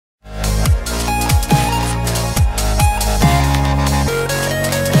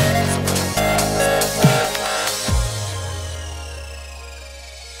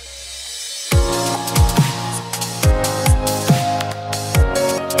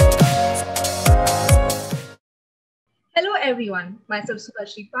everyone, myself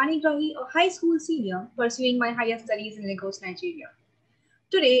Subhashree Panigrahy, a high school senior pursuing my higher studies in Lagos, Nigeria.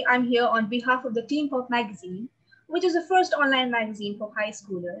 Today, I'm here on behalf of the Teen Pop Magazine, which is the first online magazine for high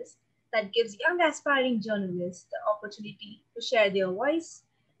schoolers that gives young aspiring journalists the opportunity to share their voice,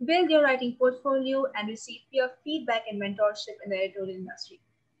 build their writing portfolio, and receive peer feedback and mentorship in the editorial industry.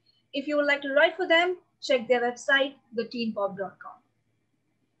 If you would like to write for them, check their website, theteenpop.com.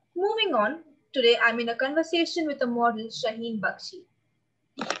 Moving on, today I'm in a conversation with the model Shaheen Bakshi.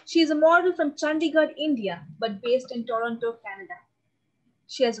 She is a model from Chandigarh, India, but based in Toronto, Canada.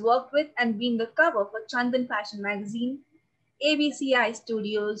 She has worked with and been the cover for Chandan Fashion Magazine, ABCi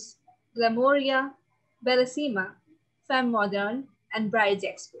Studios, Glamouria, Bellesima, Femme and Brides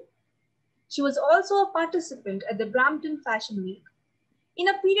Expo. She was also a participant at the Brampton Fashion Week. In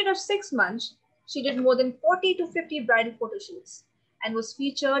a period of 6 months, she did more than 40 to 50 bridal photoshoots and was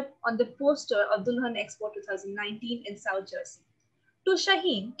featured on the poster of Dulhan Expo 2019 in South Jersey. To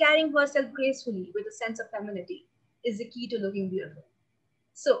Shaheen, carrying herself gracefully with a sense of femininity is the key to looking beautiful.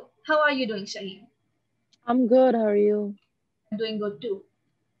 So, how are you doing, Shaheen? I'm good. How are you? I'm doing good too.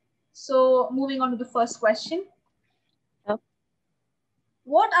 So, moving on to the first question. Yep.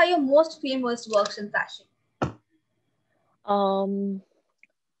 What are your most famous works in fashion?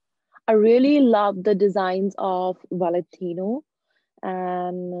 I really love the designs of Valentino,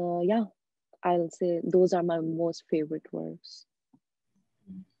 and yeah, I'll say those are my most favorite works.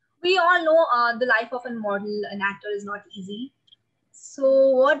 We all know the life of a model, an actor is not easy. So,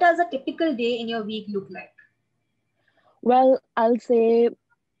 what does a typical day in your week look like? Well, I'll say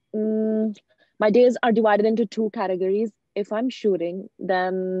my days are divided into two categories. If I'm shooting,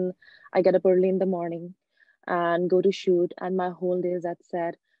 then I get up early in the morning and go to shoot, and my whole day is at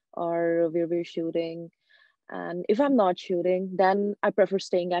set or where we're shooting. And if I'm not shooting, then I prefer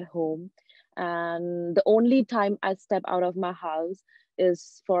staying at home. And the only time I step out of my house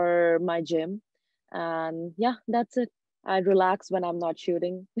is for my gym. And yeah, that's it. I relax when I'm not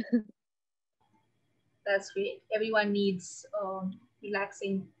shooting. That's great. Everyone needs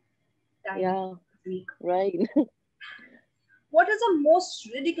relaxing time Yeah, this week. right. What is the most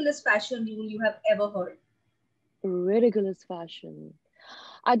ridiculous fashion rule you have ever heard? Ridiculous fashion.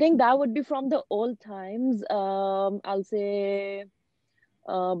 I think that would be from the old times. I'll say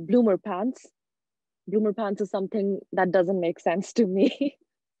bloomer pants. Bloomer pants is something that doesn't make sense to me.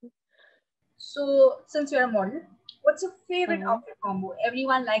 So, since you're a model, what's your favorite Uh-huh. outfit combo?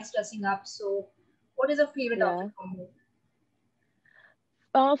 Everyone likes dressing up. So, what is your favorite outfit Yeah. combo?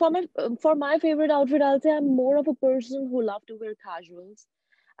 For my favorite outfit, I'll say I'm more of a person who love to wear casuals,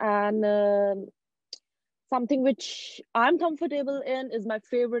 and something which I'm comfortable in is my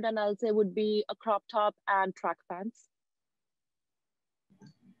favorite, and I'll say would be a crop top and track pants.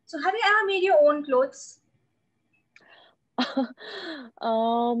 So, have you ever made your own clothes?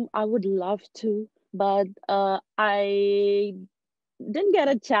 I would love to, but I didn't get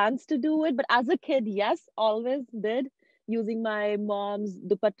a chance to do it. But as a kid, yes, always did. Using my mom's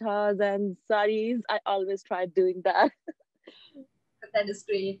dupattas and saris, I always tried doing that. That is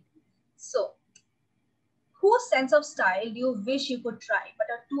great. So, whose sense of style do you wish you could try but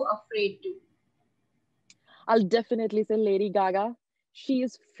are too afraid to? I'll definitely say Lady Gaga. She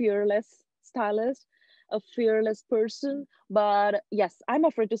is fearless stylist, a fearless person. But yes, I'm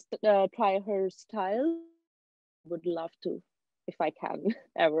afraid to try her style. Would love to if I can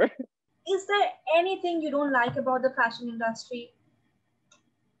ever. Is there anything you don't like about the fashion industry?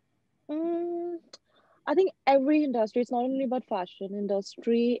 Mm, I think every industry, it's not only about fashion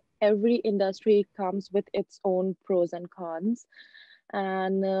industry, every industry comes with its own pros and cons.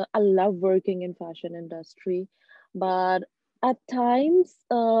 And I love working in fashion industry, but at times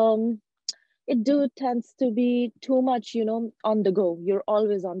it do tends to be too much, on the go. You're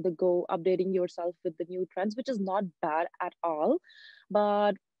always on the go, updating yourself with the new trends, which is not bad at all.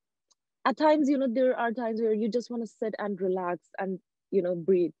 But at times, there are times where you just want to sit and relax and,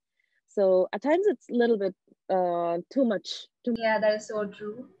 breathe. So at times it's a little bit too much. Yeah, that is so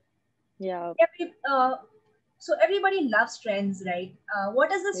true. Yeah, Every, so everybody loves trends, right?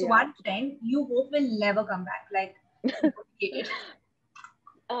 What is this yeah. one trend you hope will never come back? Like, you hate it.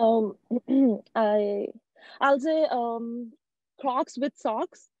 Um, I I'll say Crocs with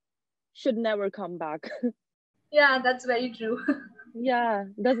socks should never come back. Yeah, that's very true. Yeah,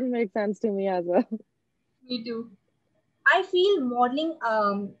 doesn't make sense to me as well. Me too. I feel modeling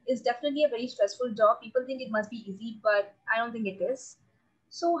is definitely a very stressful job. People think it must be easy, but I don't think it is.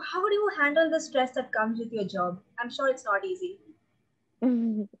 So, how do you handle the stress that comes with your job? I'm sure it's not easy.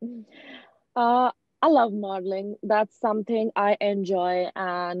 uh, I love modeling. That's something I enjoy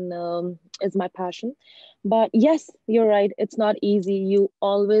and is my passion. But yes, you're right. It's not easy. You're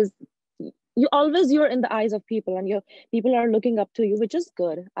in the eyes of people, and your people are looking up to you, which is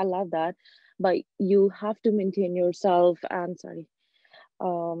good. I love that. But you have to maintain yourself. And sorry.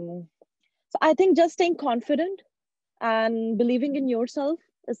 Um, so I think just staying confident and believing in yourself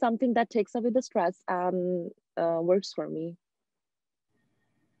is something that takes away the stress and works for me.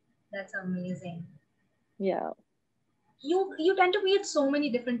 That's amazing. Yeah. You tend to meet so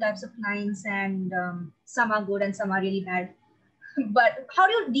many different types of clients, and some are good and some are really bad. But how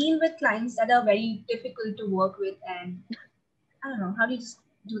do you deal with clients that are very difficult to work with? And I don't know, how do you just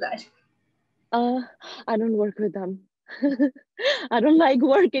do that? Uh, I don't work with them. I don't like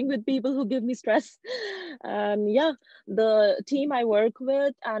working with people who give me stress. And yeah, the team I work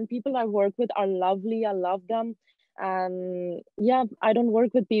with and people I work with are lovely. I love them. And yeah, I don't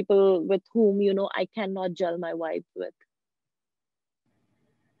work with people with whom, I cannot gel my vibe with.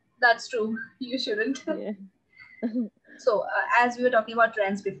 That's true. You shouldn't. Yeah. So, as we were talking about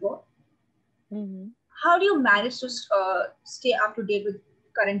trends before, Mhm. how do you manage to stay up to date with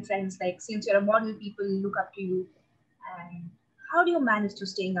current trends? Like, since you're a model, people look up to you, and how do you manage to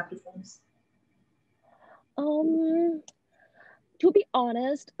staying up to trends? Um, to be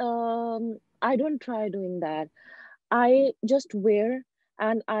honest, I don't try doing that. I just wear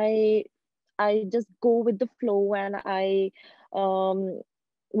and I just go with the flow and I um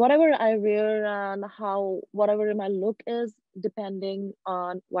whatever I wear and how whatever my look is depending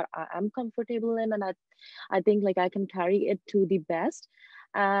on what I am comfortable in, and I think like I can carry it to the best.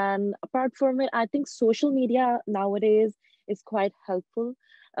 And apart from it, I think social media nowadays is quite helpful.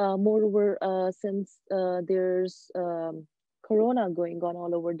 Moreover, since there's corona going on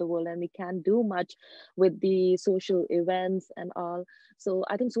all over the world and we can't do much with the social events and all, so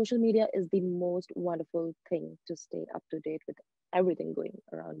I think social media is the most wonderful thing to stay up to date with everything going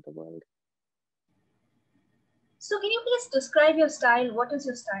around the world. So, can you please describe your style? What is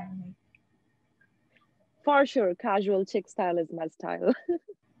your style like? For sure, casual chic style is my style.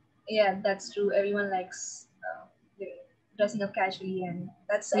 Yeah, that's true. Everyone likes dressing up casually, and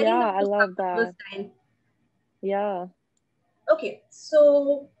that's, I think, Yeah, the I most love comfortable that. style. Yeah. Okay,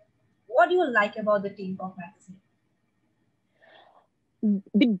 so what do you like about the Teen Pop magazine?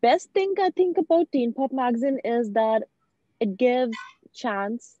 The best thing I think about Teen Pop Magazine is that it gives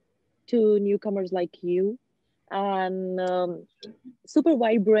chance to newcomers like you, and super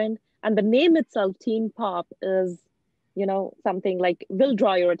vibrant, and the name itself, Teen Pop, is something like will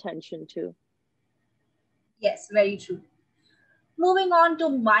draw your attention to. Yes, very true. Moving on to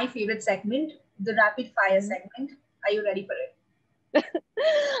my favorite segment, the rapid fire Mhm. segment. Are you ready for it?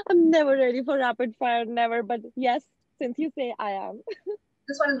 I'm never ready for rapid fire, never, but yes, since you say I am.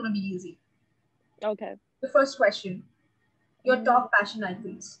 This one is going to be easy. Okay. The first question, your Mhm. top fashion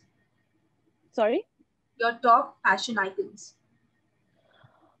icons. Sorry. Your top fashion icons.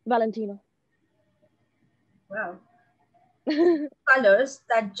 Valentino. Wow. Colors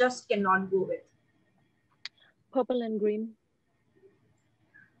that just cannot go with. Purple and green.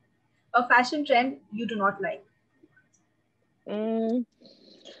 A fashion trend you do not like. Mm,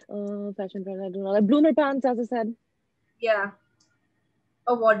 fashion trend, I don't know. Like bloomer pants, as I said. Yeah,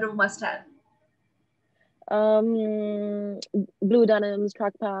 a wardrobe must have. Blue denims,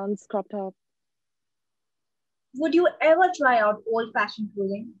 track pants, crop top. Would you ever try out old fashioned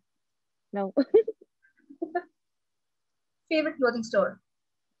clothing? No. Favorite clothing store?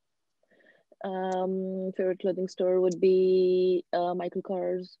 Favorite clothing store would be Michael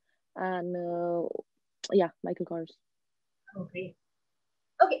Kors and yeah, Michael Kors. Oh, great.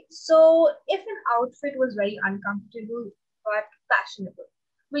 Okay, so if an outfit was very uncomfortable but fashionable,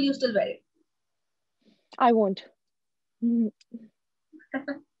 will you still wear it? I won't. Mhm.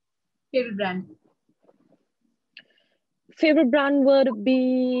 Favorite brand? Favorite brand would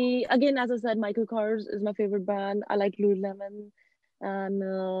be again, as I said, Michael Kors is my favorite brand. I like Lululemon,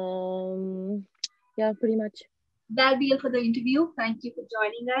 and yeah, pretty much. That'll be it for the interview. Thank you for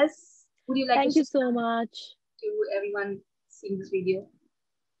joining us. Would you like to Thank you share so something much. to everyone seeing this video? Would you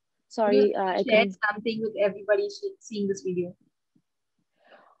Sorry, like to I share couldn't. something with everybody seeing this video?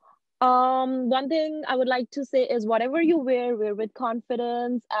 One thing I would like to say is whatever you wear with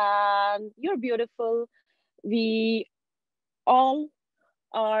confidence, and you're beautiful. We all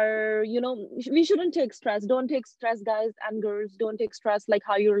are, we shouldn't take stress. Don't take stress, guys and girls. Don't take stress like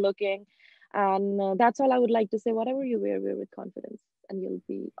how you're looking. And that's all I would like to say. Whatever you wear with confidence, and you'll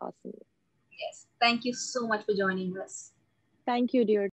be awesome. Yes. Thank you so much for joining us. Thank you, dear.